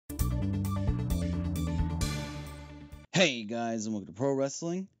Hey guys, and welcome to Pro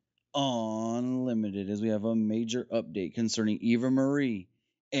Wrestling Unlimited as we have a major update concerning Eva Marie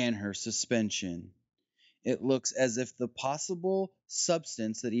and her suspension. It looks as if the possible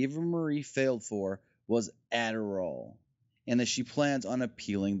substance that Eva Marie failed for was Adderall, and that she plans on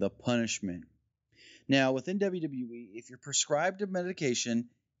appealing the punishment. Now, within WWE, if you're prescribed a medication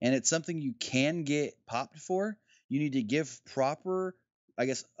and it's something you can get popped for, you need to give proper,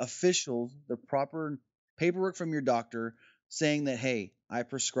 officials the proper paperwork from your doctor saying that, hey, I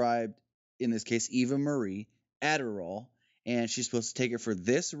prescribed, in this case, Eva Marie, Adderall, and she's supposed to take it for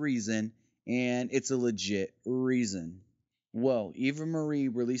this reason, and it's a legit reason. Well, Eva Marie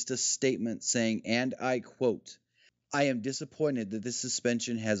released a statement saying, and I quote, I am disappointed that this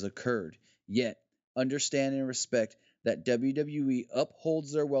suspension has occurred, yet understand and respect that WWE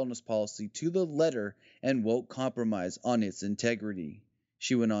upholds their wellness policy to the letter and won't compromise on its integrity.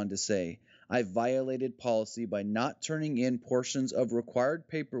 She went on to say, I violated policy by not turning in portions of required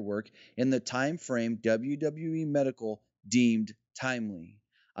paperwork in the time frame WWE Medical deemed timely.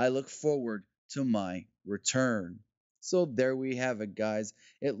 I look forward to my return. So there we have it, guys.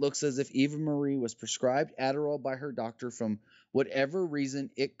 It looks as if Eva Marie was prescribed Adderall by her doctor from whatever reason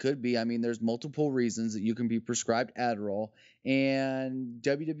it could be. I mean, there's multiple reasons that you can be prescribed Adderall, and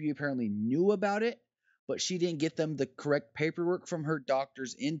WWE apparently knew about it, but she didn't get them the correct paperwork from her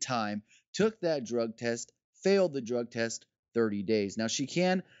doctors in time, took that drug test, failed the drug test 30 days. Now, she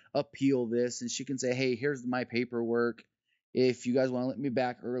can appeal this and she can say, hey, here's my paperwork. If you guys want to let me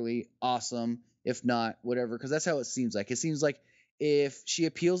back early, awesome. If not, whatever, because that's how it seems like. It seems like if she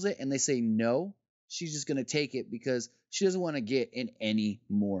appeals it and they say no, she's just going to take it because she doesn't want to get in any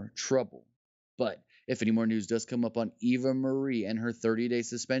more trouble. But if any more news does come up on Eva Marie and her 30-day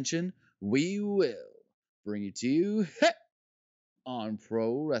suspension, we will bring it to you on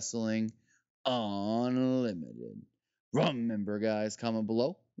Pro Wrestling Unlimited. Remember, guys, comment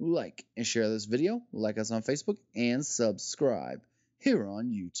below, like, and share this video. Like us on Facebook, and subscribe here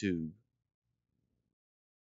on YouTube.